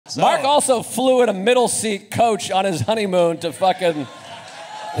Mark also flew in a middle seat coach on his honeymoon to fucking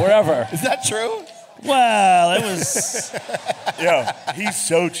wherever. Is that true? Well, it was. Yeah, he's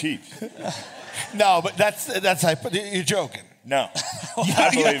so cheap. No, but that's you're joking. No. You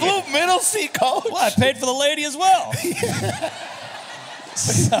believe flew middle seat coach? Well, I paid for the lady as well.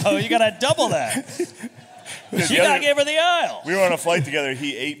 So you gotta double that. She gave her the aisle. We were on a flight together.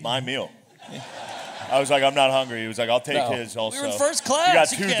 He ate my meal. I was like, I'm not hungry. He was like, I'll take his also. We were in first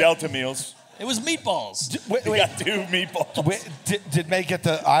class. You got two Delta meals. It was meatballs. We got two meatballs. Wait, did May get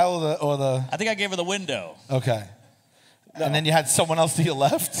the aisle or the? I think I gave her the window. Okay. No. And then you had someone else to your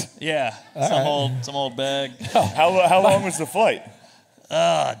left? Yeah, some old bag. How long was the flight?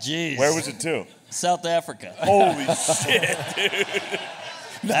 Oh, jeez. Where was it to? South Africa. Holy shit, dude.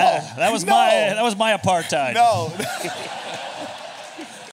 That was my apartheid. No.